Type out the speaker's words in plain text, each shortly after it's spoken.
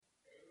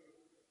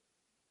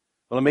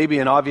Well, it may be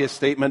an obvious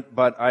statement,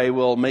 but I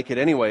will make it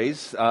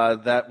anyways,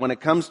 that when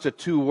it comes to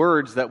two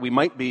words that we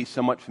might be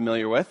somewhat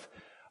familiar with,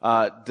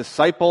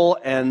 disciple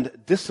and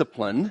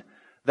discipline,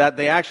 that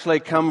they actually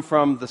come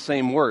from the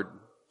same word.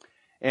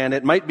 And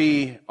it might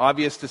be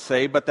obvious to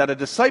say, but that a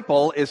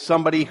disciple is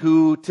somebody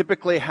who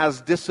typically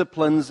has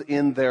disciplines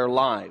in their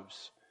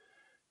lives.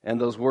 And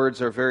those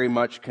words are very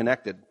much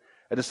connected.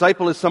 A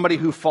disciple is somebody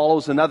who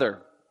follows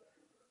another.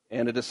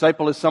 And a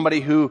disciple is somebody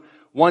who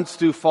wants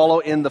to follow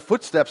in the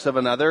footsteps of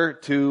another,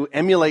 to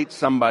emulate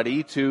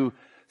somebody, to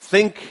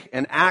think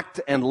and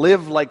act and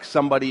live like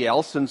somebody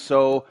else. And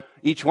so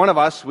each one of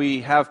us,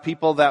 we have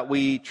people that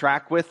we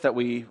track with, that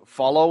we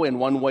follow in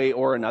one way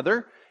or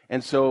another.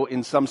 And so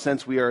in some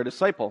sense, we are a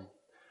disciple.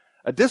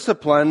 A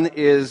discipline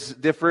is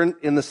different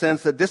in the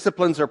sense that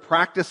disciplines are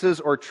practices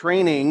or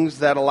trainings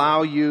that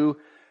allow you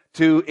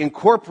to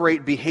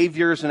incorporate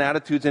behaviors and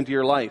attitudes into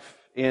your life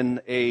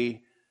in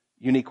a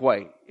unique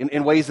way,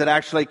 in ways that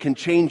actually can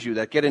change you,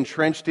 that get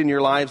entrenched in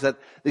your lives, that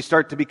they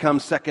start to become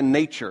second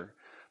nature.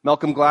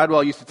 Malcolm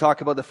Gladwell used to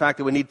talk about the fact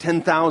that we need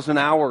 10,000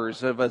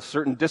 hours of a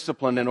certain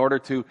discipline in order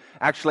to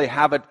actually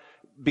have it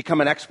become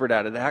an expert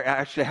at it,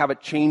 actually have it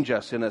change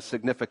us in a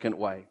significant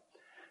way.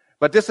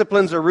 But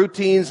disciplines are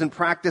routines and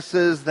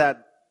practices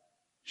that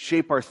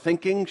shape our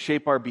thinking,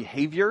 shape our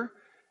behavior,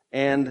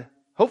 and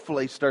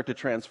hopefully start to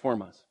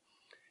transform us.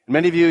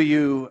 Many of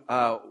you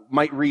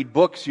might read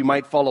books, you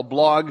might follow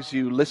blogs,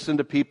 you listen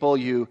to people,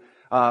 you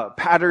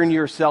pattern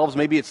yourselves.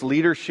 Maybe it's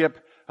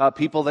leadership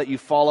people that you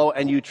follow,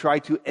 and you try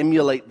to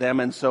emulate them.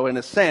 And so in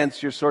a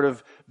sense, you're sort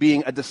of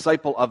being a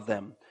disciple of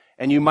them.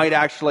 And you might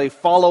actually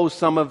follow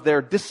some of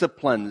their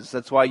disciplines.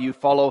 That's why you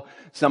follow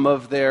some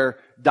of their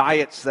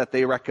diets that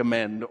they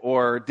recommend,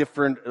 or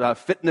different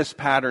fitness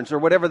patterns, or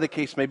whatever the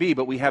case may be.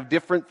 But we have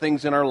different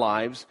things in our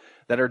lives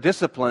that are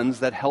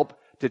disciplines that help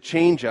to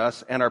change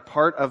us and are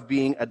part of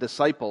being a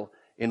disciple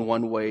in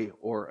one way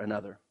or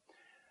another.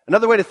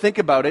 Another way to think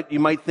about it, you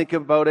might think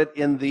about it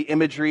in the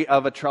imagery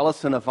of a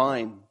trellis and a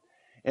vine.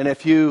 And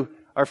if you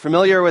are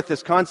familiar with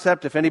this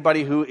concept, if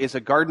anybody who is a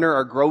gardener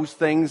or grows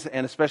things,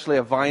 and especially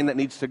a vine that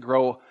needs to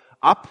grow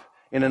up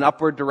in an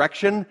upward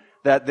direction,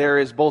 that there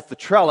is both the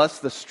trellis,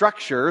 the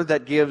structure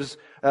that gives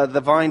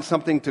the vine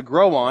something to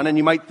grow on, and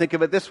you might think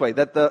of it this way,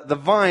 that the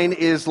vine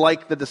is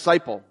like the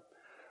disciple.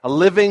 A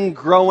living,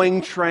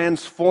 growing,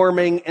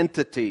 transforming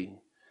entity.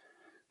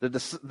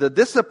 The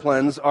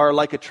disciplines are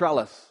like a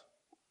trellis.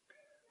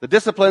 The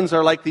disciplines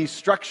are like these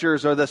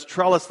structures or this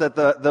trellis that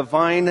the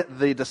vine,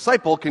 the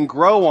disciple, can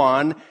grow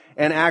on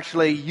and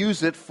actually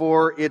use it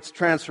for its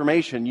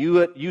transformation,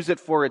 use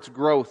it for its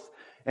growth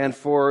and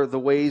for the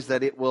ways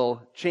that it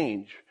will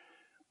change.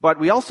 But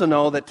we also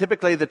know that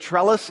typically the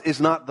trellis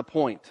is not the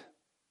point.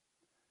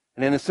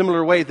 And in a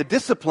similar way, the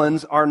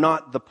disciplines are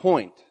not the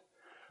point.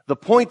 The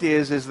point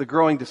is the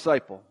growing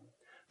disciple.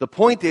 The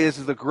point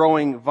is the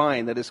growing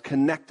vine that is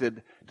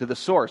connected to the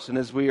source. And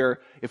if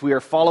we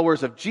are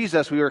followers of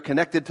Jesus, we are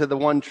connected to the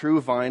one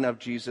true vine of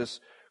Jesus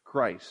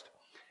Christ.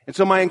 And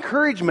so my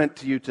encouragement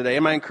to you today,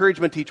 and my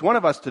encouragement to each one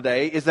of us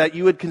today, is that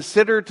you would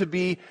consider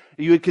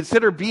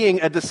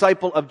being a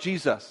disciple of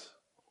Jesus.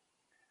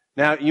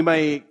 Now, you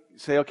may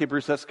say, okay,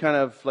 Bruce, that's kind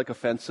of like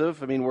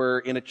offensive. I mean, we're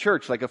in a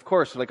church. Like, of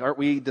course, like, aren't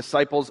we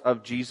disciples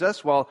of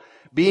Jesus? Well,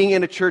 being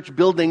in a church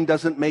building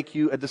doesn't make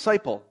you a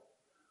disciple.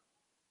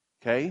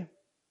 Okay?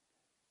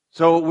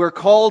 So we're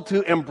called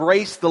to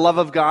embrace the love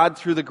of God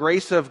through the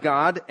grace of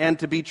God and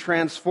to be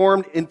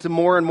transformed into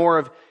more and more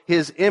of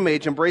His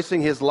image,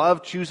 embracing His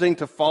love, choosing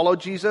to follow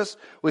Jesus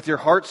with your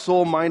heart,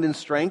 soul, mind, and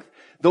strength.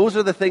 Those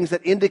are the things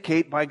that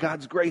indicate by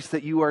God's grace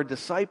that you are a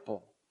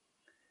disciple.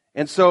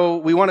 And so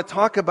we want to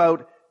talk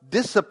about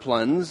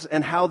disciplines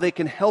and how they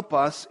can help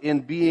us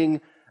in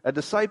being a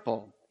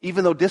disciple.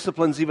 Even though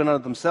disciplines, even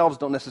of themselves,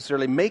 don't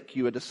necessarily make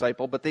you a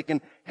disciple, but they can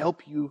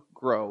help you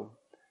grow.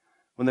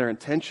 When they're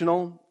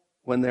intentional,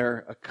 when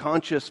they're a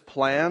conscious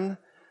plan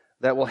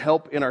that will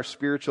help in our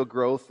spiritual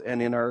growth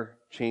and in our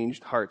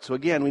changed heart. So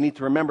again, we need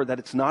to remember that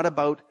it's not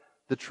about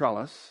the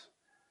trellis.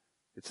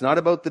 It's not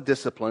about the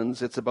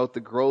disciplines. It's about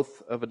the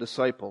growth of a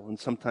disciple. And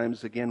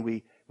sometimes, again,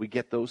 we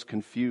get those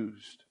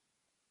confused.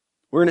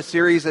 We're in a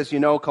series, as you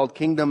know, called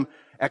Kingdom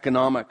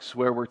Economics,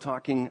 where we're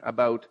talking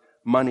about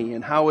money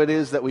and how it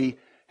is that we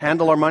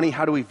handle our money,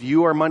 how do we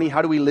view our money,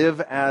 how do we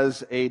live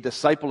as a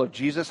disciple of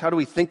Jesus, how do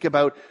we think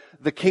about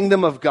the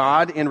kingdom of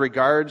God in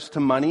regards to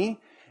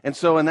money. And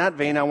so in that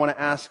vein, I want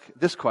to ask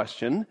this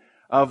question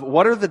of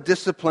what are the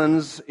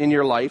disciplines in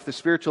your life, the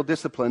spiritual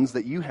disciplines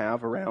that you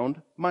have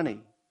around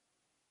money?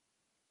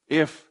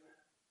 If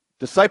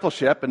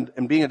discipleship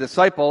and being a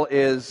disciple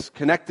is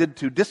connected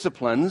to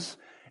disciplines,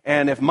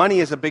 and if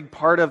money is a big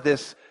part of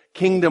this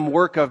kingdom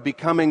work of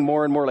becoming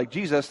more and more like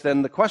Jesus,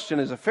 then the question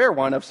is a fair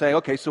one of saying,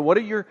 okay, so what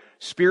are your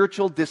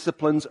spiritual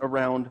disciplines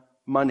around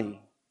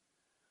money?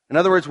 In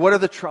other words, what are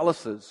the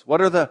trellises? What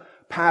are the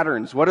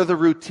patterns? What are the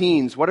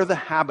routines? What are the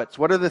habits?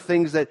 What are the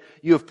things that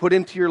you have put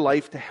into your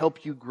life to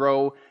help you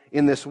grow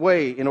in this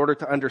way in order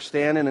to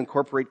understand and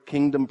incorporate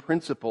kingdom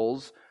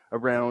principles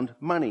around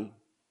money?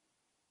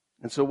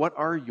 And so what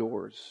are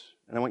yours?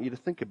 And I want you to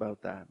think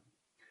about that.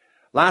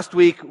 Last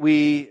week,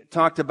 we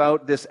talked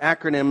about this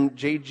acronym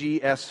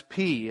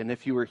JGSP. And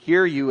if you were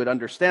here, you would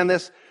understand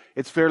this.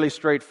 It's fairly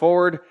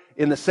straightforward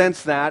in the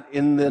sense that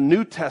in the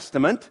New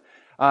Testament,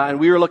 and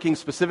we were looking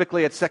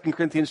specifically at 2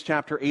 Corinthians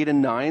chapter 8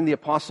 and 9, the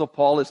Apostle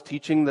Paul is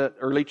teaching the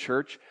early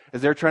church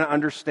as they're trying to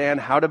understand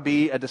how to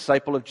be a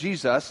disciple of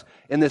Jesus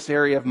in this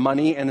area of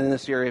money and in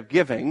this area of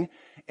giving.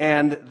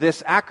 And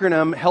this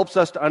acronym helps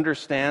us to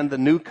understand the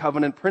new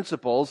covenant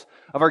principles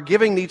of our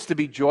giving needs to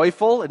be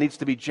joyful, it needs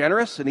to be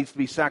generous, it needs to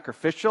be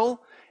sacrificial,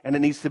 and it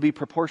needs to be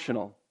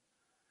proportional.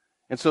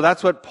 And so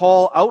that's what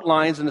Paul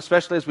outlines, and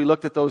especially as we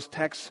looked at those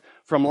texts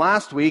from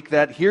last week,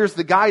 that here's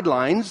the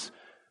guidelines,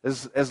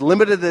 as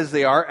limited as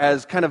they are,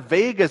 as kind of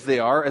vague as they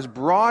are, as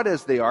broad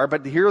as they are,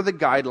 but here are the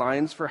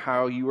guidelines for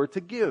how you are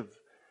to give.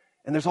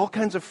 And there's all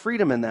kinds of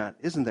freedom in that,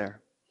 isn't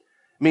there?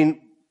 I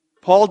mean,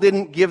 Paul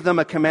didn't give them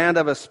a command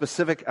of a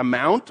specific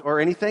amount or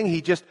anything.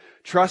 He just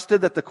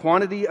trusted that the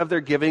quantity of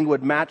their giving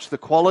would match the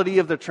quality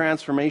of their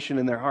transformation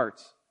in their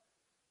hearts.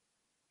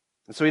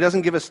 And so he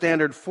doesn't give a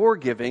standard for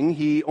giving.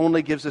 He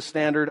only gives a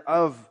standard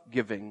of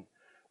giving.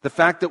 The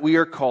fact that we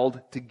are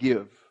called to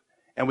give.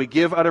 And we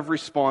give out of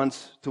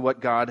response to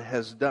what God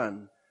has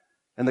done.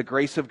 And the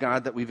grace of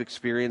God that we've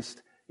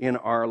experienced in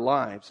our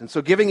lives. And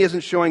so giving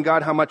isn't showing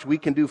God how much we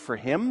can do for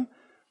Him,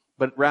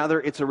 but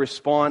rather it's a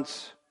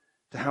response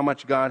to how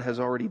much God has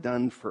already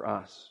done for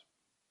us.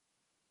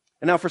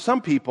 And now for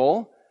some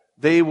people,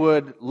 they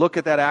would look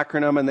at that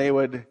acronym and they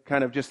would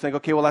kind of just think,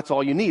 okay, well that's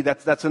all you need.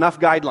 That's enough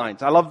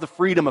guidelines. I love the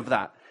freedom of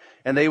that.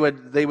 And they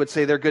would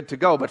say they're good to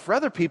go. But for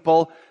other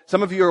people,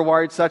 some of you are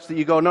wired such that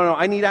you go, no,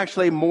 I need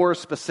actually more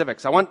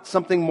specifics. I want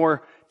something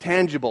more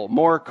tangible,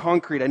 more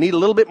concrete. I need a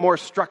little bit more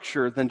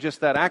structure than just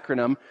that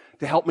acronym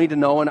to help me to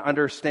know and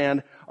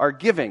understand our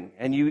giving.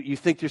 And you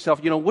think to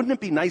yourself, wouldn't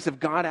it be nice if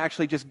God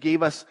actually just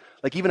gave us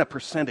like even a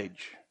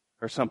percentage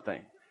or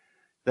something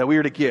that we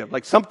were to give?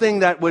 Like something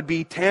that would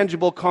be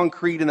tangible,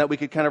 concrete, and that we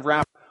could kind of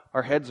wrap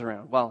our heads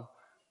around. Well,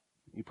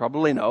 you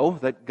probably know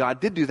that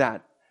God did do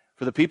that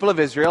for the people of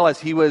Israel as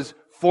He was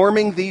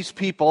forming these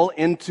people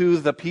into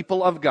the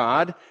people of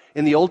God.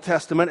 In the Old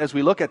Testament, as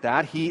we look at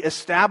that, He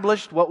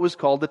established what was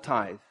called the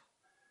tithe.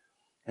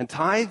 And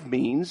tithe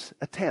means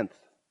a tenth.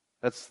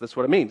 That's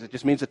what it means. It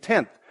just means a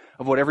tenth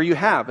of whatever you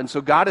have. And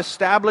so God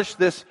established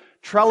this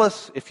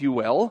trellis, if you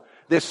will,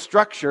 this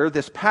structure,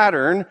 this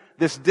pattern,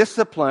 this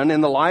discipline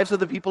in the lives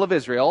of the people of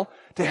Israel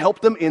to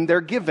help them in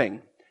their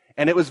giving.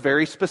 And it was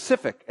very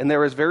specific. And there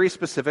was very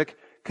specific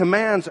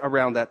commands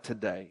around that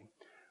today.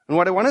 And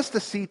what I want us to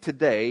see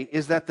today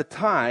is that the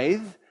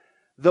tithe,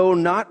 though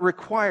not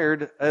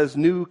required as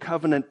new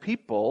covenant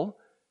people,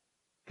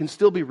 can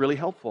still be really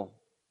helpful.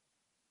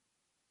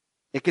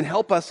 It can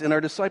help us in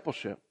our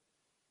discipleship.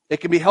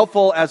 It can be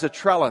helpful as a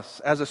trellis,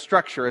 as a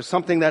structure, as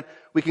something that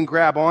we can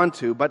grab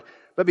onto. But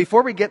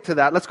before we get to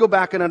that, let's go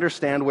back and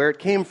understand where it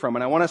came from.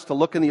 And I want us to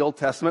look in the Old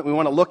Testament. We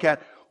want to look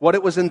at what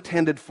it was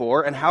intended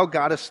for and how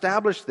God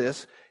established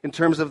this in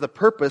terms of the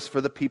purpose for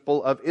the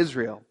people of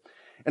Israel.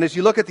 And as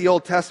you look at the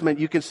Old Testament,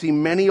 you can see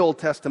many Old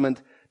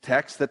Testament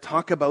texts that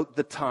talk about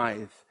the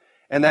tithe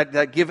and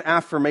that give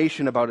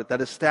affirmation about it, that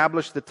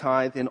establish the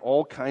tithe in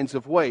all kinds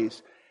of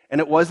ways.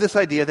 And it was this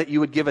idea that you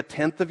would give a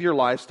tenth of your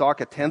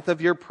livestock, a tenth of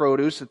your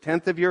produce, a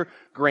tenth of your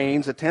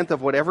grains, a tenth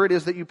of whatever it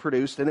is that you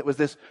produced. And it was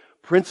this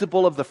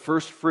principle of the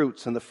first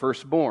fruits and the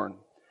firstborn.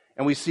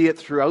 And we see it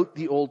throughout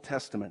the Old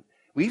Testament.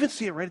 We even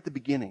see it right at the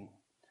beginning,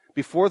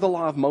 before the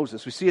law of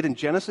Moses. We see it in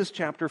Genesis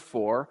chapter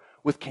 4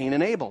 with Cain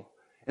and Abel.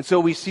 And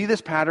so we see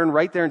this pattern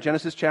right there in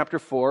Genesis chapter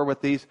 4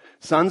 with these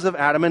sons of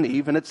Adam and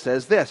Eve. And it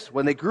says this: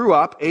 when they grew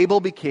up,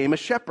 Abel became a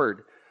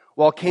shepherd,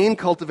 while Cain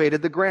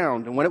cultivated the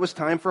ground. And when it was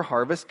time for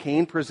harvest,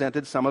 Cain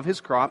presented some of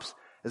his crops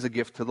as a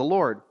gift to the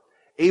Lord.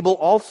 Abel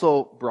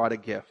also brought a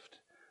gift,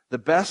 the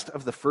best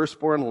of the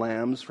firstborn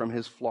lambs from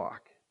his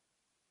flock.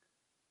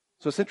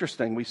 So it's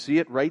interesting. We see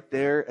it right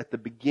there at the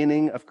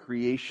beginning of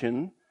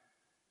creation,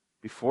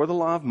 before the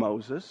law of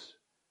Moses,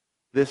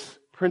 this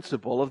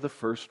principle of the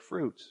first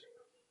fruits.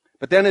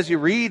 But then as you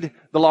read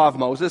the law of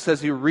Moses,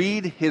 as you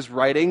read his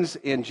writings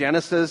in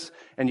Genesis,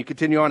 and you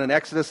continue on in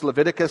Exodus,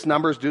 Leviticus,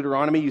 Numbers,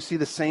 Deuteronomy, you see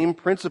the same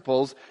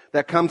principles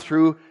that come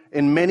through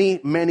in many,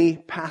 many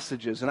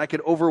passages. And I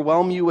could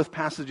overwhelm you with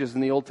passages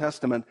in the Old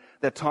Testament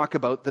that talk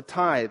about the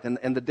tithe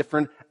and the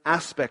different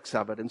aspects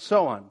of it and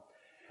so on.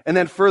 And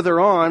then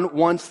further on,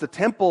 once the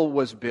temple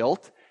was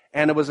built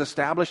and it was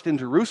established in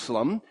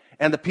Jerusalem,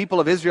 and the people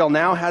of Israel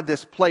now had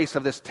this place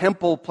of this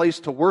temple place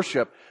to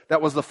worship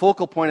that was the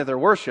focal point of their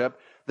worship,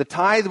 the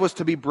tithe was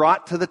to be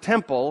brought to the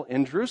temple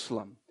in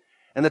Jerusalem.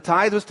 And the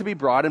tithe was to be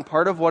brought, and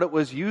part of what it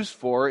was used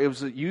for, it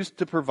was used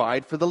to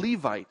provide for the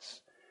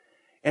Levites.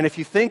 And if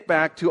you think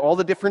back to all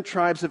the different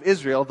tribes of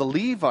Israel, the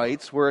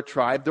Levites were a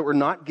tribe that were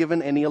not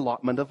given any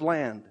allotment of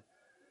land.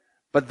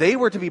 But they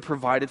were to be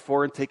provided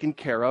for and taken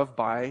care of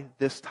by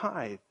this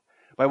tithe,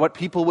 by what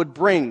people would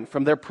bring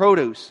from their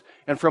produce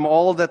and from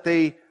all that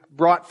they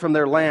brought from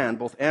their land,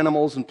 both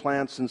animals and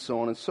plants and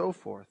so on and so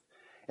forth.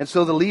 And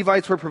so the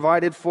Levites were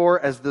provided for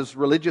as those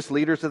religious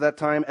leaders of that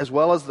time, as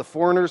well as the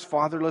foreigners,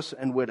 fatherless,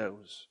 and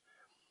widows.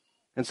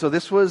 And so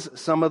this was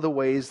some of the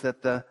ways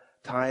that the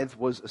tithe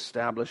was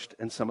established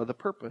and some of the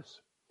purpose.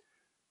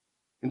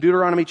 In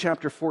Deuteronomy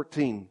chapter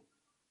 14,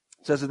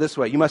 it says it this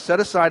way: "You must set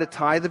aside a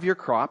tithe of your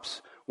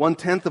crops,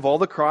 1/10 of all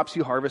the crops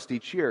you harvest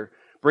each year.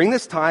 Bring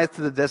this tithe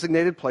to the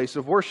designated place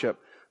of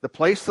worship, the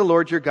place the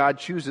Lord your God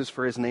chooses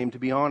for his name to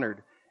be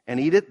honored, and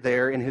eat it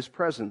there in his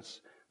presence.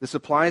 This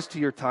applies to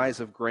your tithes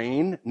of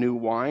grain, new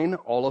wine,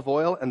 olive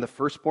oil, and the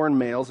firstborn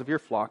males of your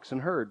flocks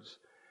and herds.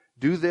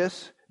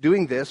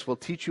 Doing this will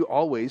teach you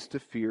always to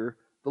fear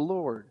the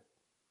Lord."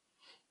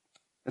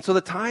 And so the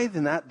tithe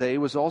in that day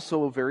was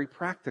also very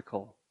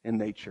practical in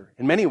nature.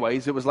 In many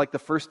ways, it was like the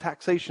first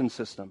taxation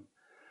system,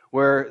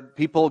 where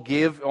people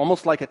give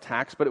almost like a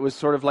tax, but it was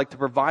sort of like to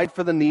provide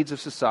for the needs of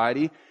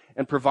society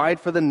and provide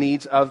for the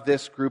needs of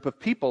this group of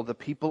people, the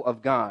people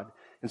of God.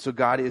 And so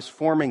God is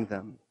forming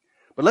them.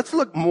 But let's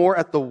look more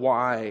at the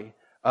why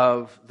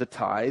of the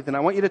tithe. And I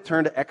want you to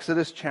turn to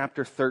Exodus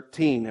chapter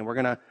 13, and we're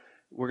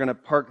going to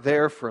park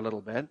there for a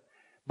little bit.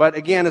 But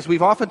again, as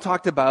we've often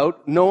talked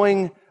about,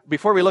 knowing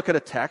before we look at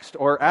a text,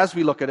 or as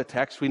we look at a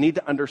text, we need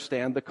to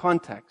understand the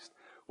context.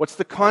 What's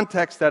the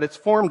context that it's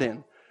formed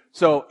in?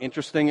 So,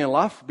 interesting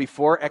enough,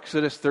 before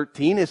Exodus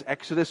 13 is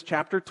Exodus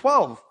chapter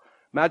 12.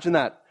 Imagine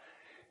that.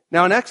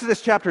 Now, in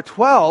Exodus chapter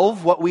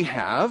 12, what we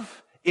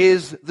have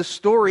is the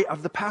story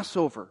of the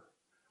Passover.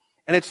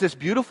 And it's this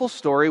beautiful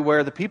story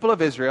where the people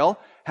of Israel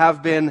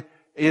have been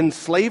in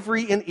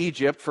slavery in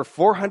Egypt for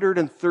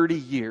 430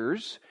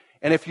 years.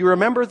 And if you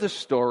remember the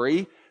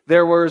story,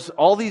 there was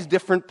all these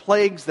different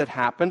plagues that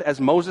happened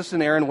as Moses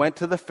and Aaron went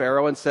to the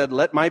Pharaoh and said,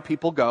 "Let my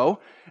people go."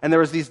 And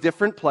there was these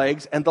different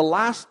plagues. And the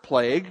last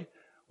plague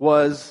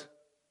was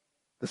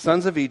the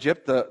sons of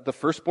Egypt, the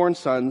firstborn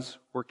sons,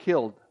 were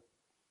killed.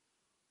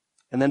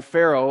 And then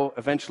Pharaoh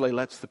eventually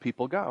lets the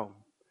people go.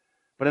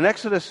 But in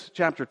Exodus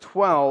chapter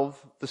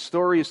 12, the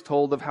story is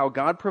told of how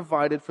God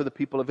provided for the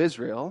people of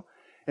Israel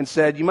and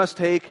said, "You must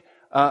take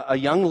a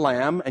young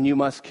lamb, and you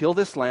must kill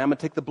this lamb, and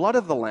take the blood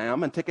of the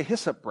lamb, and take a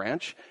hyssop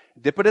branch,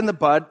 dip it in the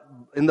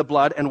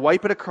blood, and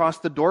wipe it across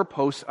the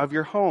doorposts of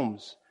your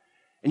homes."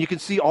 And you can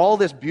see all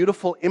this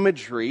beautiful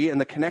imagery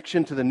and the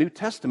connection to the New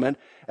Testament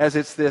as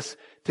it's this: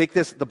 take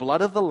the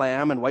blood of the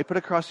lamb and wipe it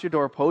across your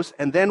doorpost,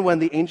 and then when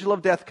the angel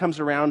of death comes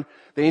around,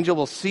 the angel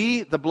will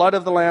see the blood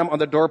of the lamb on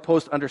the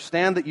doorpost,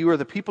 understand that you are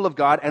the people of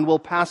God, and will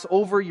pass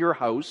over your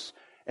house,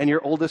 and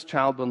your oldest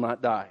child will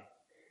not die.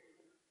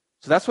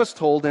 So that's what's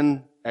told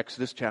in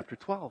Exodus chapter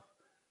 12.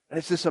 And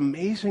it's this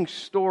amazing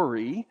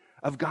story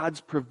of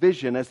God's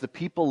provision as the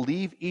people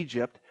leave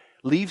Egypt,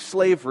 leave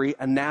slavery,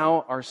 and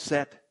now are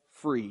set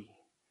free.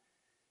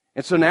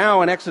 And so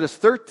now in Exodus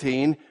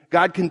 13,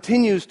 God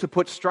continues to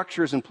put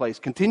structures in place,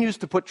 continues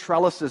to put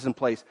trellises in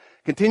place,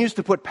 continues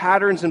to put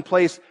patterns in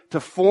place to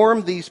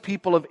form these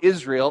people of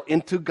Israel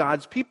into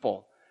God's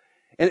people.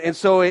 And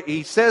so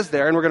he says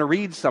there, and we're going to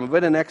read some of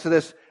it in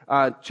Exodus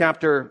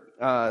chapter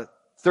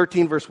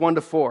 13, verse 1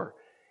 to 4.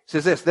 It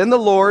says this: "Then the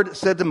Lord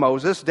said to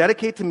Moses,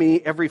 'Dedicate to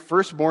me every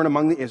firstborn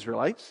among the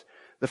Israelites.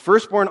 The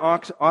firstborn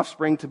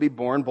offspring to be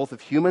born, both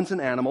of humans and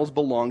animals,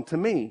 belong to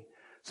me.'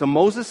 So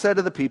Moses said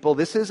to the people,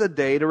 'This is a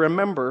day to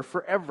remember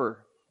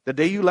forever, the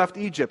day you left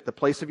Egypt, the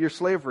place of your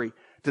slavery.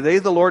 Today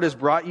the Lord has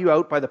brought you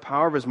out by the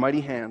power of his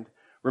mighty hand.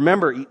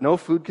 Remember, eat no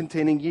food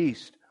containing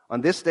yeast. On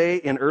this day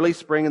in early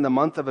spring in the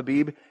month of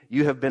Abib,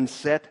 you have been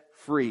set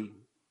free.'"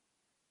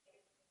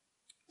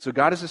 So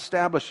God is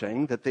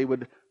establishing that they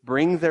would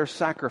bring their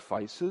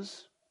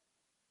sacrifices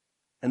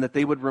and that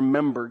they would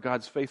remember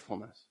God's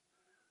faithfulness.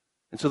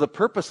 And so the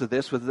purpose of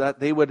this was that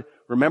they would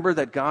remember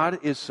that God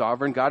is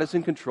sovereign, God is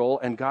in control,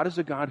 and God is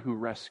a God who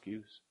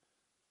rescues.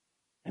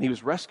 And he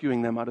was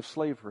rescuing them out of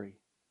slavery.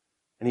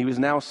 And he was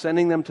now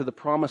sending them to the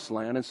promised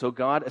land. And so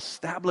God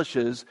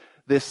establishes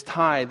this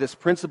tithe, this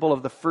principle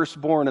of the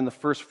firstborn and the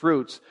first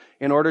fruits,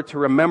 in order to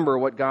remember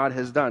what God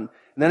has done.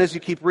 And then as you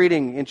keep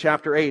reading in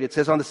chapter 8, it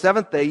says, "On the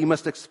seventh day you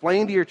must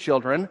explain to your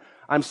children,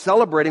 'I'm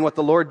celebrating what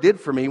the Lord did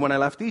for me when I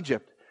left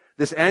Egypt.'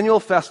 This annual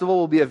festival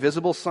will be a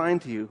visible sign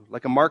to you,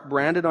 like a mark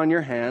branded on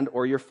your hand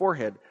or your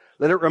forehead.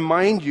 Let it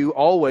remind you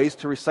always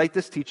to recite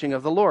this teaching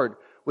of the Lord.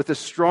 With a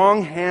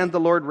strong hand the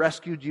Lord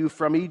rescued you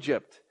from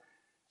Egypt."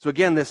 So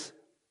again, this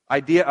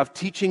idea of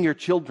teaching your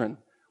children.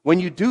 When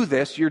you do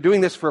this, you're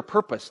doing this for a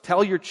purpose.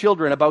 Tell your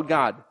children about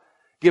God.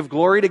 Give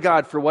glory to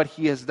God for what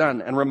he has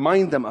done and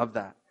remind them of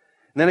that.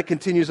 And then it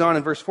continues on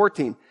in verse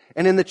 14.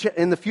 "And in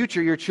the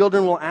future, your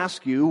children will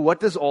ask you, 'What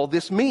does all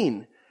this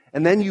mean?'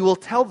 And then you will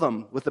tell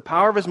them, 'With the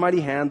power of his mighty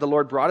hand, the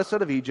Lord brought us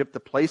out of Egypt, the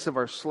place of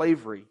our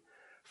slavery.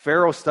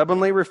 Pharaoh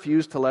stubbornly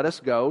refused to let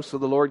us go, so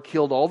the Lord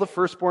killed all the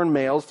firstborn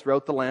males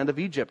throughout the land of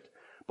Egypt,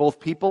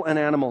 both people and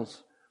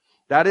animals.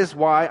 That is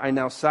why I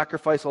now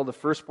sacrifice all the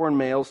firstborn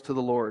males to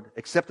the Lord,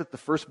 except that the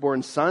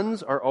firstborn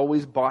sons are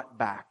always bought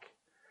back.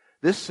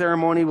 This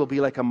ceremony will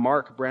be like a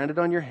mark branded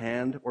on your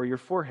hand or your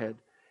forehead.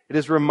 It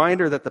is a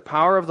reminder that the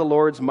power of the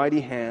Lord's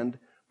mighty hand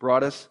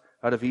brought us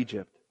out of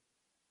Egypt."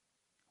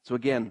 So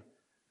again,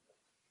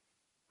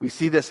 We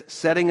see this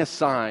setting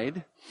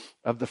aside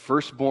of the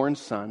firstborn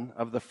son,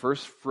 of the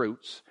first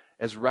fruits,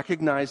 as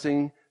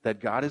recognizing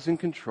that God is in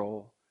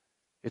control.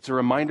 It's a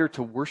reminder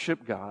to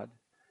worship God,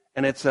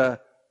 and it's an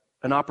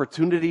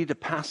opportunity to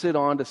pass it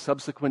on to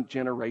subsequent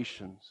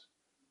generations.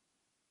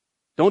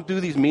 Don't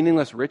do these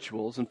meaningless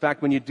rituals. In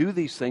fact, when you do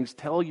these things,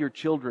 tell your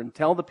children,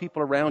 tell the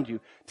people around you,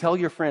 tell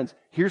your friends,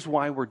 here's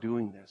why we're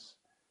doing this.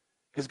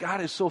 Because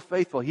God is so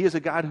faithful. He is a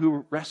God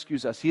who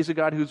rescues us. He is a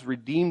God who's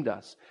redeemed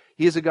us.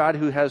 He is a God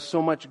who has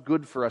so much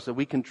good for us that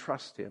we can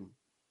trust Him.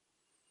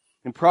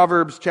 In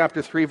Proverbs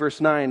chapter 3,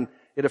 verse 9,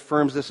 it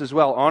affirms this as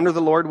well. Honor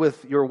the Lord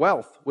with your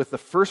wealth, with the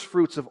first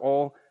fruits of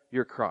all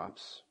your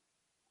crops.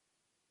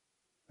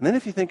 And then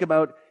if you think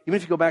about, even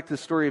if you go back to the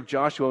story of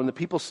Joshua, when the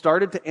people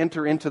started to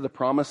enter into the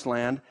promised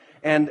land,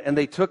 and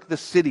they took the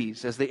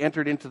cities as they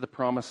entered into the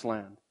promised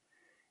land.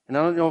 And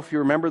I don't know if you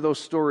remember those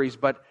stories,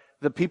 but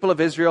the people of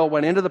Israel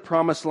went into the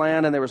promised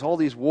land, and there was all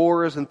these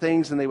wars and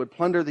things, and they would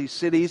plunder these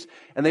cities,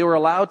 and they were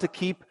allowed to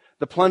keep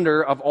the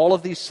plunder of all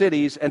of these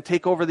cities and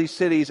take over these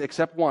cities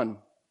except one.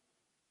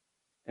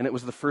 And it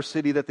was the first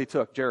city that they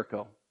took,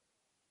 Jericho.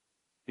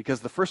 Because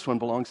the first one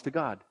belongs to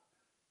God.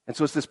 And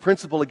so it's this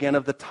principle again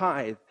of the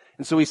tithe.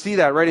 And so we see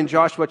that right in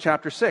Joshua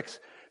chapter 6.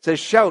 It says,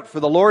 shout,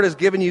 for the Lord has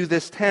given you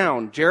this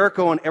town.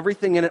 Jericho and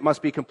everything in it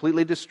must be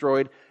completely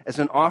destroyed as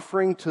an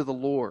offering to the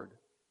Lord.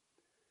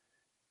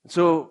 And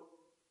so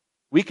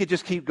we could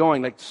just keep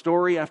going, like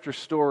story after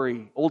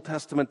story, Old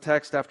Testament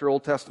text after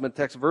Old Testament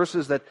text,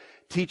 verses that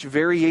teach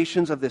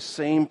variations of this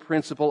same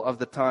principle of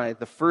the tithe.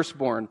 The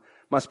firstborn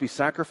must be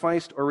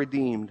sacrificed or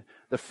redeemed.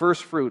 The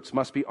first fruits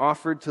must be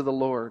offered to the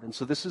Lord. And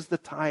so this is the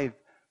tithe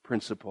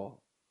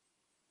principle,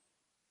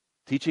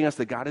 teaching us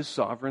that God is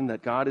sovereign,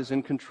 that God is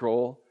in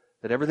control,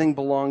 that everything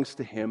belongs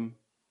to Him.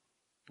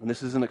 And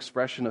this is an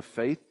expression of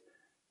faith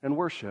and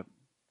worship.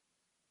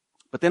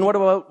 But then what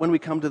about when we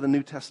come to the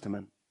New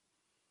Testament?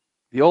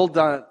 The Old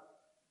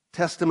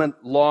Testament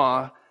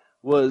law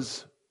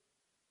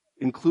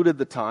included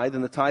the tithe,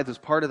 and the tithe is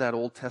part of that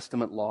Old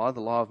Testament law, the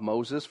law of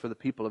Moses for the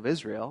people of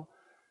Israel.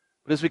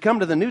 But as we come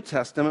to the New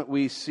Testament,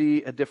 we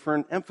see a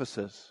different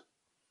emphasis.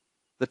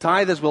 The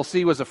tithe, as we'll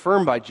see, was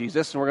affirmed by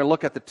Jesus, and we're going to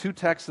look at the two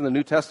texts in the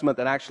New Testament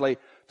that actually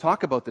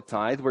talk about the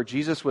tithe, where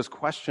Jesus was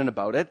questioned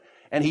about it,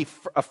 and He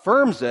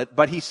affirms it,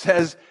 but He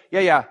says,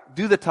 yeah,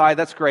 do the tithe,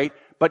 that's great,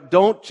 but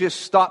don't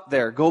just stop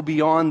there, go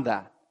beyond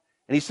that.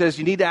 And He says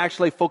you need to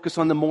actually focus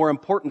on the more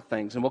important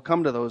things, and we'll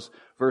come to those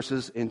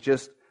verses in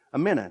just a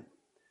minute.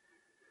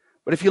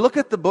 But if you look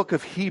at the book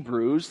of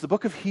Hebrews, the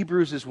book of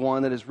Hebrews is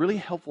one that is really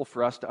helpful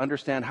for us to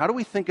understand how do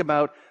we think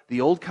about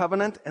the Old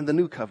Covenant and the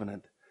New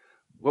Covenant,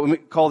 what we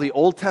call the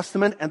Old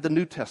Testament and the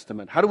New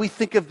Testament. How do we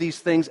think of these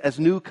things as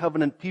New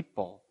Covenant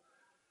people?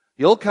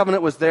 The Old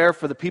Covenant was there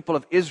for the people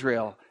of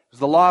Israel. It was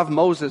the law of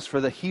Moses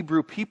for the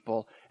Hebrew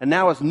people. And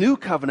now as New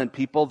Covenant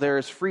people, there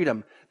is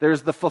freedom. There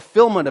is the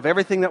fulfillment of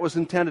everything that was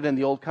intended in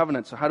the Old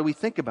Covenant. So how do we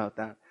think about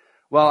that?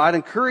 Well, I'd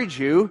encourage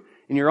you,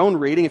 in your own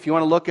reading, if you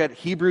want to look at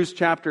Hebrews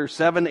chapter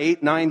 7,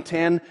 8, 9,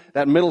 10,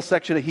 that middle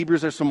section of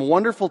Hebrews, there's some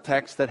wonderful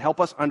texts that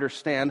help us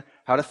understand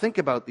how to think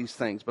about these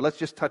things. But let's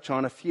just touch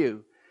on a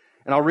few.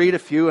 And I'll read a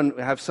few and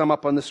have some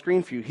up on the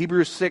screen for you.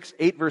 Hebrews 6,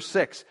 8 verse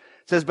 6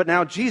 says, but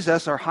now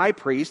Jesus, our high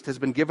priest, has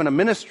been given a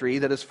ministry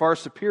that is far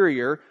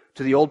superior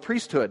to the old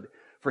priesthood.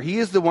 For He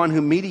is the one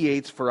who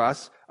mediates for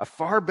us a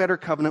far better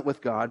covenant with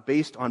God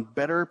based on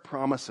better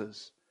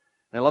promises.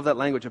 And I love that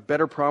language of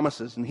better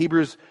promises. In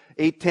Hebrews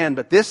 8:10,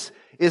 but this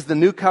is the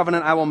new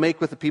covenant I will make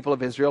with the people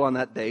of Israel on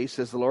that day,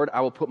 says the Lord. I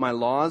will put my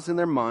laws in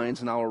their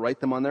minds and I will write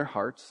them on their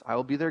hearts. I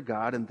will be their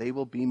God and they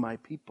will be my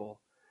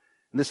people.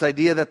 And this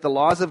idea that the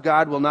laws of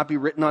God will not be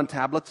written on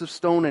tablets of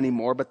stone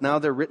anymore, but now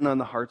they're written on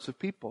the hearts of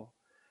people.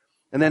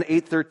 And then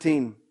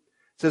 8:13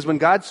 says, when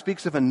God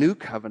speaks of a new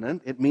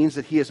covenant, it means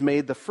that He has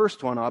made the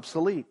first one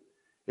obsolete.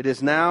 It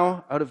is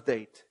now out of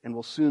date and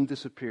will soon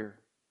disappear.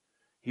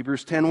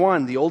 Hebrews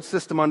 10:1, the old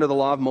system under the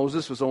law of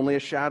Moses was only a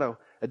shadow,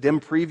 a dim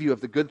preview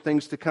of the good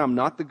things to come,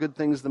 not the good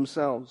things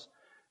themselves.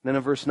 And then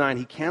in verse 9,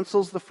 He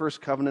cancels the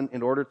first covenant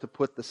in order to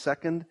put the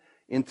second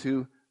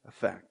into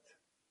effect.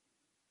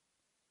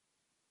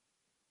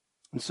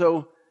 And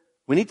so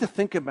we need to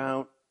think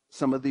about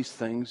some of these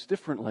things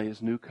differently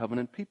as New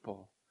Covenant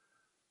people.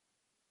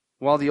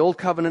 While the Old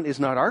Covenant is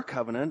not our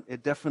covenant,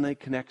 it definitely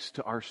connects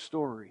to our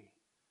story.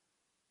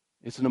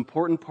 It's an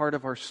important part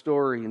of our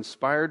story,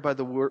 inspired by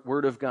the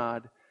Word of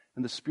God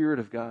and the Spirit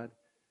of God.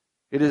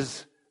 It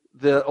is,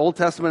 the Old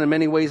Testament in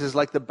many ways is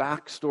like the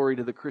backstory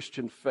to the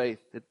Christian faith.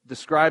 It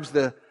describes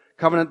the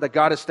covenant that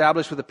God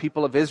established with the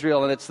people of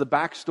Israel, and it's the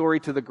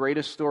backstory to the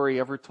greatest story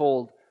ever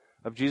told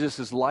of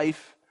Jesus'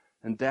 life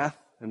and death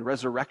and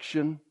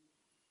resurrection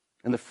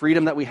and the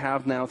freedom that we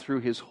have now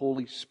through His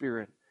Holy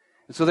Spirit.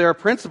 And so there are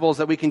principles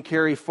that we can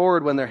carry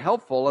forward when they're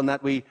helpful and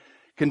that we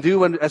can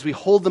do as we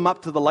hold them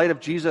up to the light of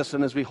Jesus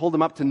and as we hold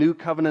them up to New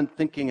Covenant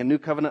thinking and New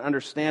Covenant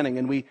understanding.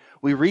 And we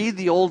read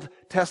the Old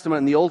Testament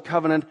and the Old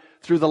Covenant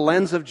through the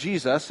lens of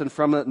Jesus and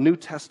from a New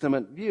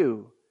Testament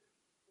view.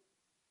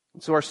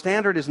 And so our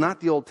standard is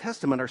not the Old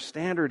Testament, our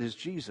standard is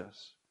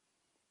Jesus.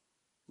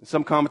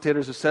 Some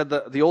commentators have said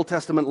that the Old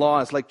Testament law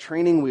is like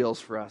training wheels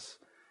for us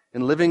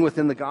in living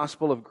within the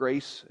gospel of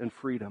grace and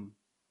freedom.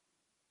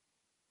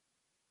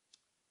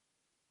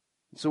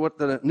 So what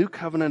the new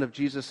covenant of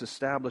Jesus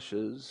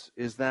establishes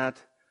is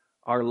that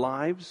our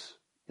lives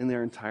in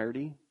their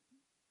entirety,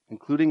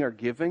 including our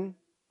giving,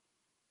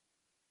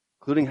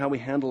 including how we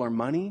handle our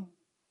money,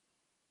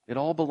 it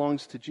all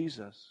belongs to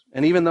Jesus.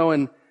 And even though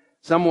in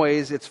some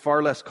ways it's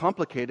far less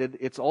complicated,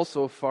 it's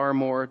also far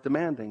more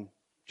demanding.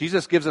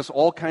 Jesus gives us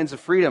all kinds of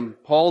freedom.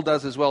 Paul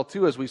does as well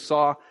too, as we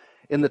saw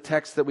in the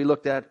text that we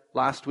looked at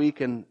last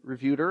week and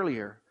reviewed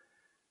earlier.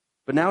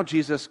 But now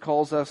Jesus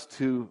calls us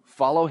to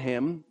follow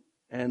Him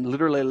and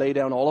literally lay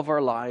down all of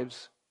our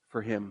lives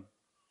for Him,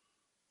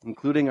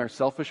 including our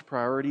selfish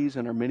priorities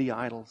and our many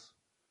idols.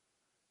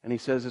 And He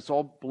says it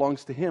all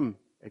belongs to Him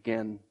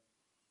again,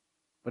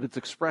 but it's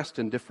expressed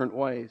in different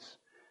ways.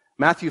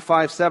 Matthew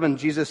 5:7,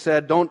 Jesus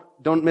said,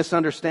 Don't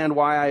misunderstand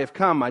why I have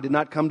come. I did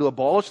not come to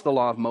abolish the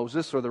law of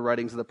Moses or the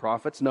writings of the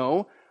prophets.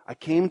 No, I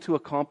came to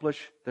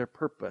accomplish their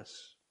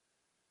purpose.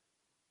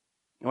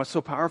 And what's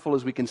so powerful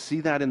is we can see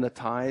that in the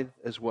tithe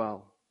as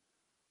well.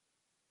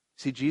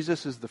 See,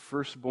 Jesus is the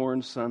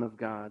firstborn Son of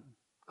God,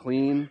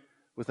 clean,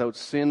 without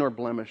sin or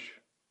blemish.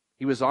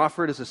 He was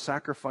offered as a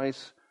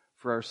sacrifice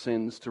for our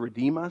sins to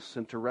redeem us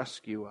and to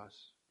rescue us.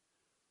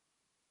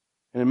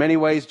 And in many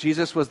ways,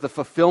 Jesus was the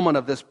fulfillment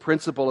of this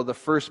principle of the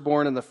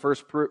firstborn and the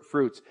first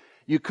fruits.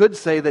 You could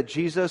say that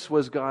Jesus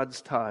was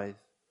God's tithe.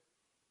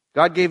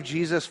 God gave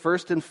Jesus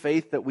first in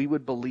faith that we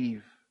would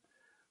believe.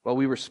 While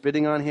we were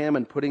spitting on Him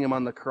and putting Him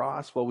on the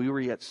cross, while we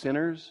were yet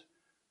sinners,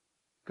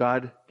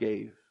 God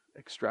gave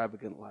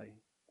extravagantly.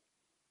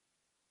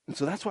 And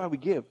so that's why we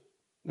give.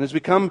 And as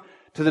we come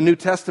to the New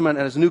Testament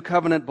and as New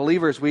Covenant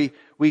believers, we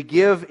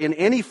give in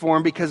any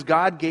form because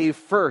God gave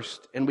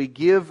first, and we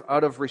give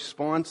out of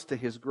response to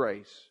His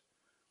grace.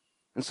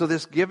 And so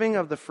this giving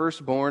of the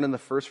firstborn and the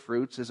first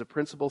fruits is a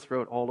principle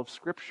throughout all of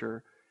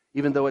Scripture,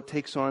 even though it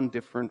takes on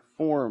different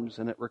forms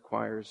and it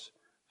requires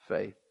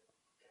faith.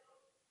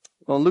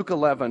 Well, in Luke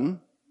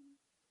 11,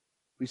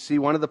 we see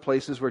one of the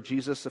places where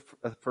Jesus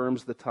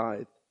affirms the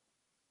tithe.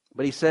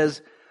 But He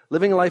says,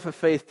 living a life of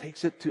faith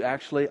takes it to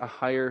actually a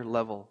higher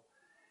level.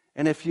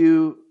 And if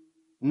you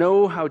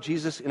know how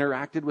Jesus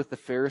interacted with the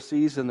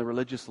Pharisees and the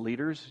religious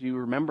leaders, you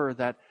remember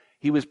that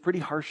He was pretty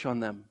harsh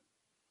on them.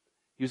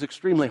 He was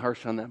extremely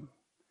harsh on them.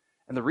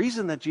 And the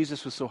reason that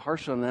Jesus was so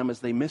harsh on them is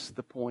they missed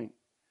the point.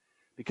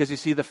 Because you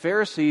see, the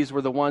Pharisees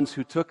were the ones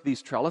who took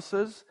these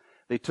trellises,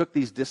 they took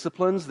these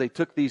disciplines, they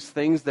took these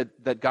things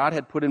that God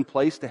had put in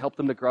place to help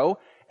them to grow,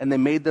 and they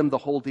made them the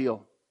whole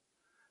deal.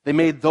 They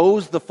made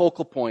those the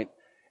focal point.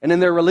 And in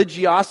their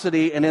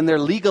religiosity and in their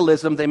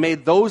legalism, they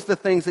made those the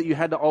things that you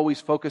had to always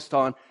focus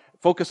on,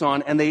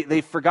 and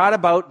they forgot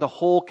about the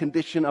whole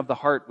condition of the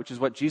heart, which is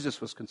what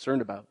Jesus was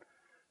concerned about.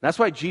 That's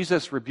why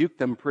Jesus rebuked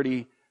them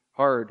pretty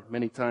hard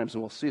many times,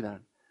 and we'll see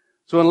that.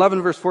 So in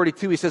 11 verse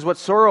 42, He says, What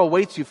sorrow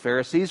awaits you,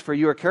 Pharisees, for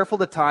you are careful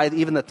to tithe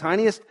even the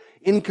tiniest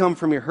income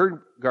from your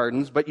herb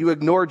gardens, but you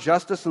ignore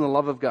justice and the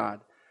love of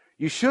God.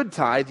 You should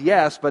tithe,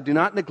 yes, but do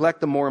not neglect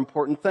the more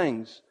important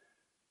things.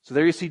 So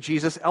there you see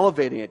Jesus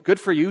elevating it. Good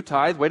for you,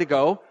 tithe, way to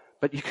go,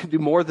 but you can do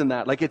more than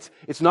that. Like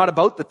it's not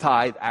about the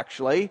tithe,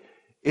 actually.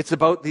 It's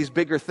about these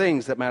bigger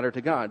things that matter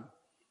to God.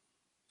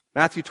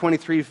 Matthew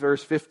 23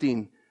 verse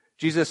 15,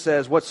 Jesus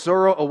says, What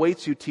sorrow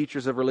awaits you,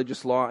 teachers of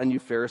religious law, and you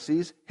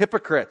Pharisees,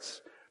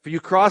 hypocrites! For you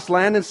cross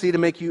land and sea to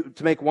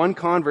make one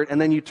convert,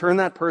 and then you turn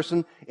that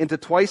person into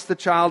twice the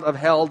child of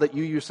hell that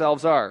you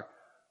yourselves are.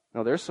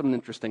 Now there's some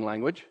interesting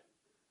language.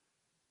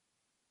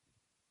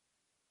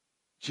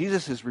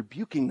 Jesus is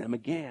rebuking them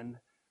again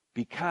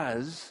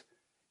because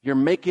you're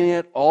making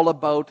it all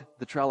about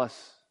the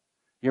trellis.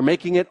 You're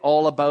making it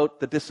all about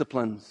the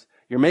disciplines.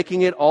 You're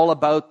making it all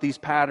about these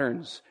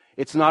patterns.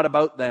 It's not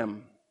about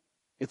them.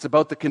 It's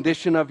about the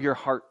condition of your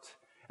heart.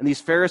 And these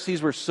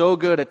Pharisees were so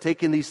good at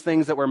taking these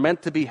things that were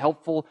meant to be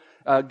helpful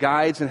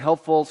guides and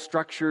helpful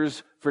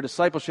structures for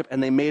discipleship,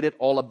 and they made it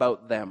all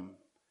about them. And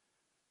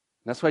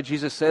that's why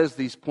Jesus says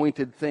these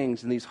pointed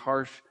things and these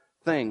harsh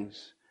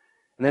things.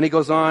 And then He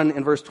goes on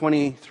in verse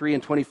 23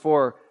 and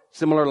 24,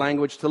 similar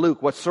language to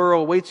Luke. What sorrow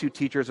awaits you,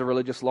 teachers of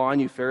religious law,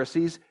 and you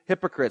Pharisees,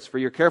 hypocrites, for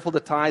you're careful to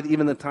tithe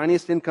even the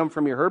tiniest income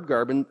from your herb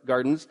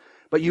gardens,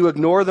 but you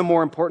ignore the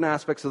more important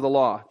aspects of the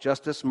law,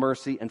 justice,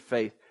 mercy, and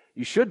faith.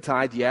 You should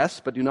tithe,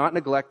 yes, but do not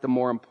neglect the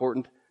more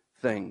important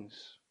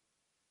things.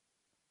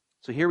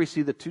 So here we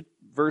see the two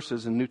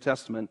verses in New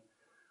Testament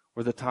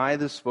where the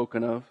tithe is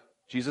spoken of.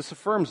 Jesus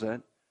affirms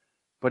it,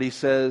 but He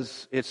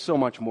says it's so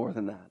much more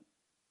than that.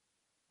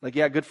 Like,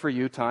 yeah, good for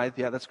you, tithe.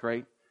 Yeah, that's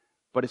great.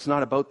 But it's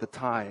not about the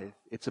tithe.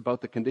 It's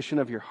about the condition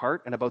of your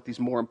heart and about these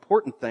more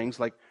important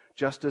things like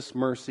justice,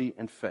 mercy,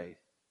 and faith.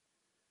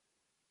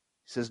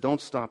 He says,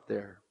 don't stop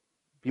there.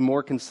 Be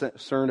more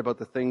concerned about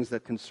the things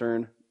that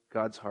concern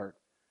God's heart.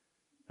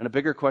 And a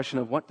bigger question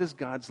of what does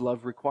God's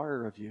love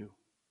require of you?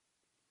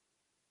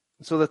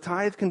 And so the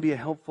tithe can be a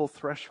helpful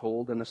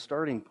threshold and a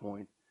starting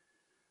point.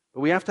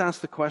 But we have to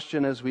ask the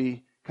question as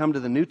we come to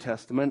the New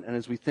Testament and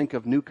as we think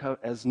of New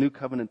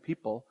Covenant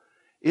people,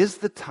 Is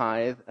the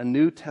tithe a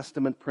New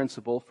Testament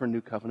principle for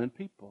New Covenant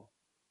people?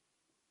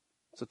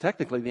 So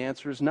technically the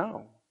answer is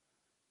no.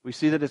 We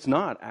see that it's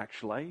not,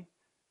 actually,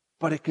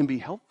 but it can be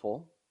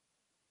helpful.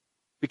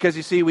 Because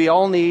you see, we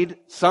all need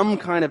some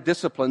kind of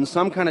discipline,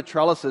 some kind of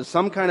trellises,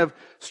 some kind of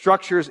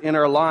structures in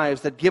our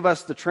lives that give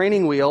us the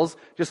training wheels,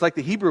 just like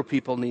the Hebrew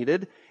people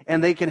needed,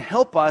 and they can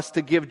help us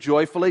to give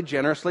joyfully,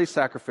 generously,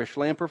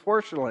 sacrificially, and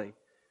proportionally.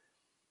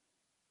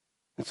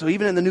 And so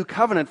even in the New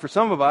Covenant, for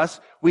some of us,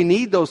 we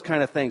need those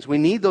kind of things. We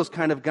need those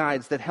kind of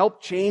guides that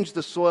help change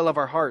the soil of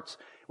our hearts,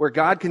 where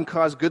God can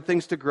cause good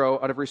things to grow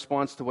out of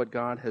response to what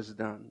God has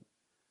done.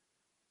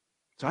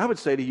 So I would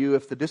say to you,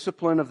 if the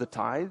discipline of the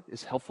tithe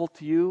is helpful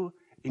to you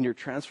in your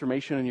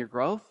transformation and your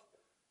growth,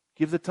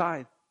 give the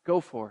tithe. Go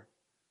for it.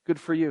 Good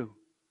for you.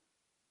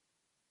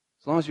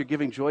 As long as you're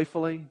giving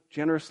joyfully,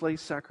 generously,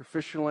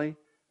 sacrificially,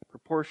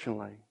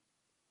 proportionally.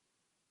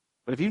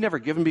 But if you've never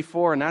given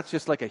before and that's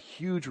just like a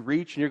huge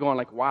reach and you're going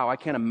like, wow, I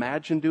can't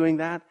imagine doing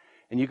that.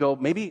 And you go,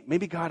 maybe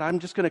God, I'm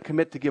just going to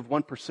commit to give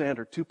 1%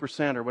 or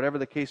 2% or whatever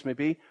the case may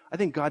be. I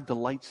think God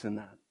delights in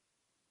that.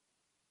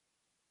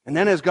 And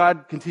then as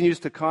God continues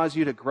to cause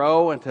you to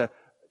grow and to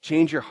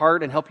change your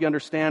heart and help you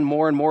understand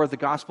more and more of the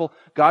gospel,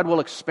 God will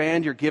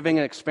expand your giving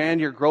and expand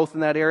your growth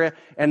in that area,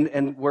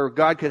 and where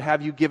God could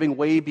have you giving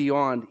way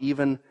beyond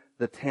even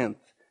the 10th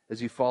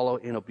as you follow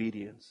in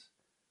obedience.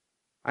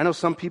 I know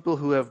some people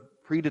who have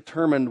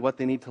predetermined what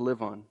they need to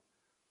live on.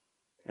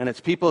 And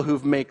it's people who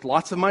make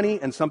lots of money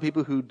and some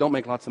people who don't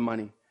make lots of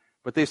money.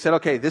 But they said,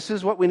 okay, this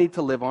is what we need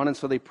to live on, and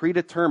so they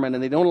predetermine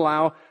and they don't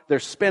allow their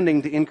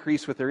spending to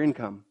increase with their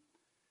income.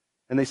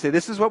 And they say,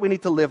 this is what we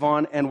need to live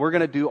on, and we're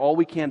going to do all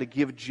we can to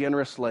give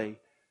generously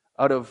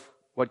out of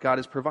what God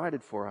has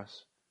provided for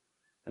us.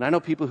 And I know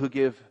people who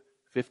give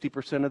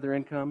 50% of their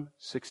income,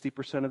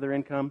 60% of their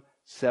income,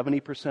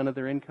 70% of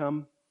their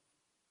income,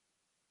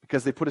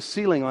 because they put a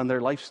ceiling on their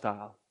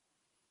lifestyle.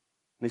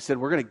 And they said,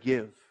 we're going to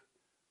give.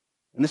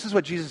 And this is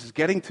what Jesus is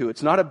getting to.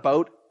 It's not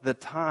about the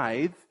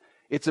tithe.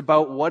 It's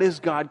about what is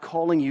God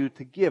calling you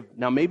to give.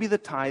 Now, maybe the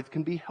tithe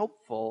can be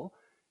helpful.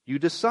 You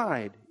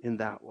decide in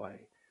that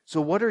way. So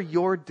what are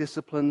your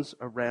disciplines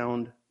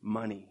around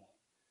money?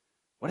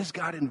 What is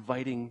God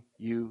inviting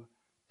you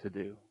to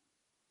do?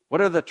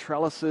 What are the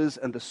trellises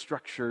and the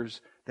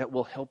structures that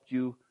will help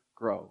you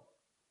grow?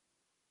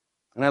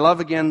 And I love,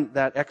 again,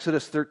 that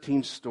Exodus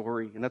 13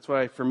 story. And that's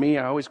why, for me,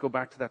 I always go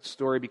back to that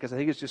story because I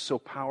think it's just so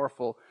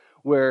powerful,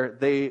 where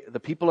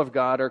the people of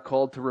God are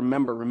called to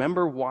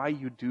remember why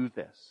you do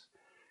this.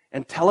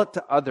 And tell it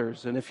to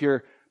others. And if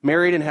you're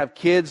married and have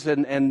kids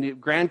and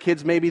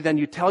grandkids maybe, then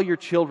you tell your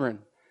children.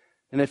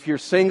 And if you're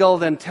single,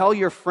 then tell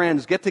your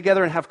friends. Get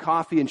together and have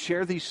coffee and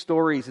share these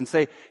stories and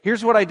say,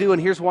 here's what I do and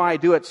here's why I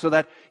do it, so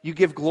that you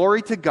give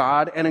glory to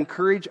God and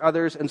encourage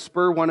others and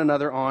spur one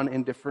another on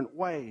in different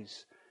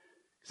ways.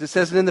 Because it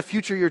says that in the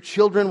future your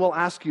children will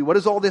ask you, what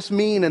does all this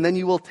mean? And then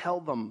you will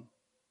tell them.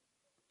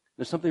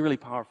 There's something really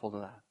powerful to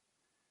that.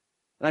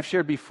 And I've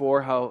shared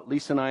before how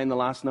Lisa and I, in the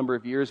last number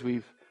of years,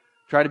 we've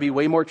tried to be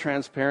way more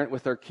transparent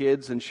with our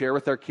kids and share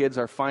with our kids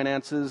our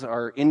finances,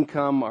 our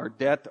income, our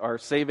debt, our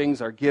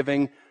savings, our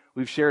giving.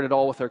 We've shared it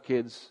all with our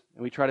kids,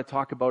 and we try to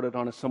talk about it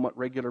on a somewhat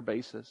regular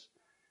basis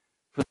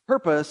for the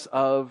purpose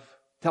of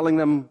telling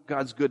them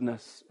God's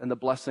goodness and the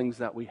blessings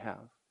that we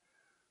have.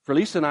 For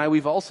Lisa and I,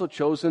 we've also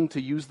chosen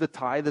to use the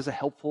tithe as a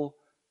helpful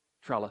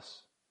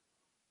trellis.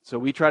 So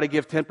we try to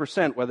give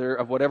 10%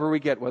 of whatever we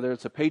get, whether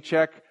it's a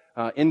paycheck,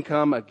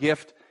 income, a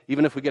gift.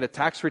 Even if we get a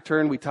tax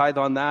return, we tithe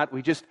on that.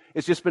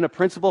 It's just been a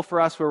principle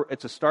for us where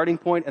it's a starting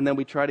point, and then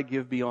we try to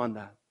give beyond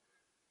that.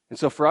 And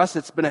so for us,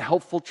 it's been a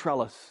helpful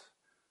trellis.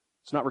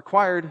 It's not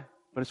required,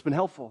 but it's been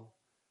helpful.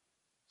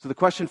 So the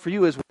question for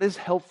you is, what is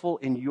helpful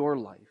in your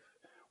life?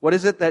 What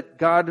is it that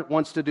God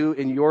wants to do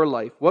in your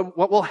life? What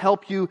will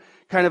help you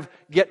kind of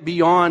get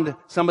beyond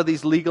some of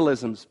these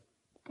legalisms?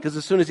 Because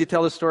as soon as you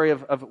tell the story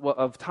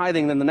of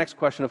tithing, then the next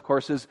question, of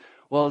course, is,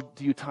 well,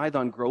 do you tithe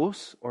on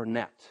gross or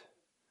net?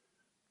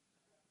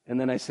 And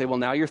then I say, well,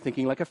 now you're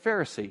thinking like a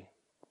Pharisee.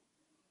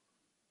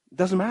 It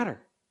doesn't matter.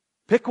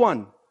 Pick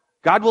one.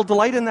 God will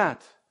delight in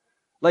that.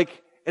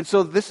 And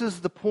so this is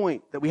the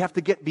point, that we have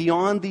to get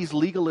beyond these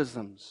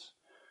legalisms.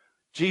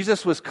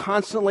 Jesus was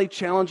constantly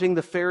challenging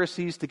the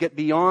Pharisees to get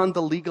beyond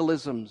the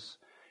legalisms.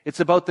 It's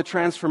about the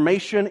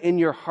transformation in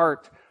your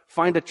heart.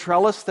 Find a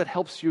trellis that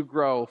helps you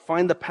grow.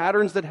 Find the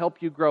patterns that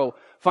help you grow.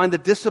 Find the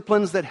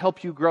disciplines that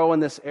help you grow in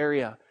this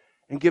area.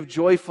 And give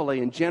joyfully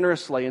and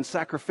generously and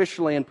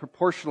sacrificially and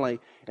proportionally.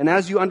 And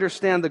as you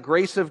understand the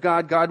grace of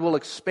God, God will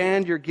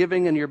expand your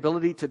giving and your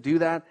ability to do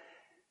that.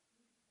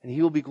 And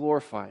He will be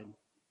glorified.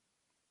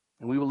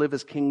 And we will live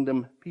as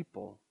kingdom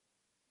people.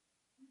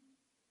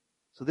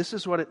 So this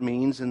is what it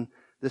means in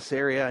this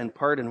area in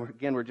part. And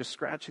again, we're just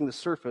scratching the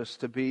surface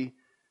to be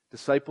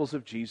disciples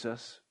of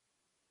Jesus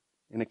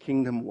in a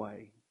kingdom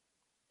way.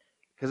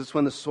 Because it's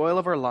when the soil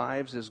of our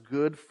lives is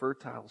good,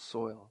 fertile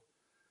soil.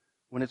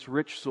 When it's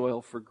rich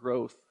soil for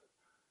growth.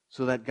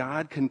 So that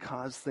God can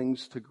cause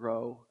things to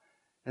grow.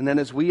 And then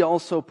as we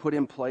also put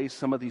in place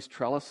some of these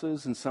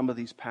trellises and some of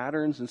these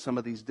patterns and some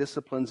of these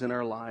disciplines in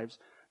our lives,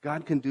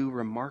 God can do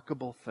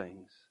remarkable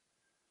things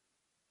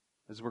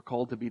as we're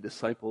called to be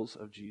disciples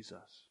of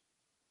Jesus.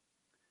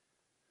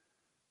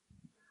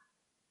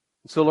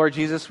 So, Lord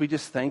Jesus, we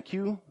just thank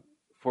you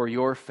for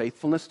your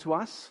faithfulness to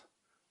us.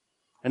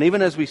 And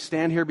even as we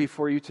stand here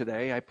before you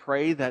today, I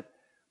pray that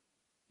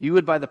you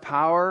would, by the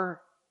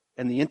power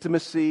and the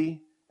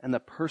intimacy and the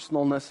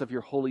personalness of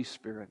your Holy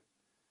Spirit,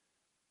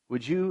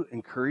 would you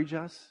encourage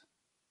us?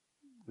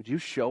 Would you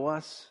show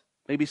us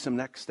maybe some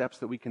next steps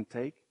that we can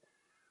take?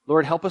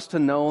 Lord, help us to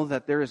know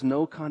that there is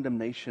no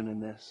condemnation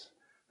in this,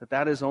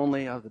 that is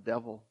only of the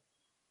devil.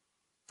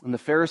 And the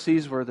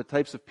Pharisees were the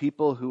types of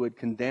people who would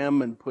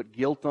condemn and put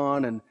guilt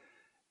on and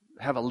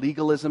have a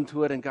legalism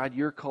to it. And God,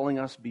 you're calling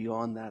us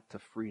beyond that to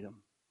freedom.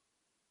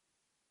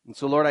 And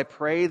so, Lord, I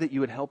pray that you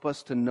would help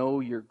us to know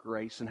your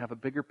grace and have a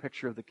bigger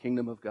picture of the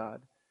kingdom of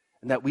God.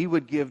 And that we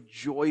would give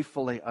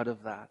joyfully out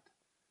of that.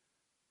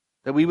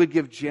 That we would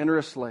give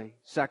generously,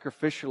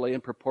 sacrificially,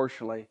 and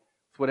proportionally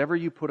with whatever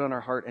you put on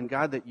our heart. And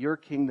God, that your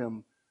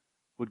kingdom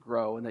would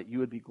grow and that you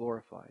would be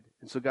glorified.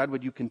 And so, God,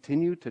 would you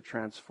continue to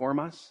transform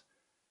us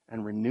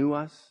and renew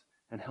us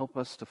and help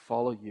us to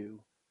follow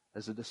you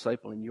as a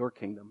disciple in your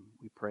kingdom,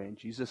 we pray in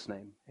Jesus'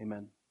 name.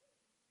 Amen.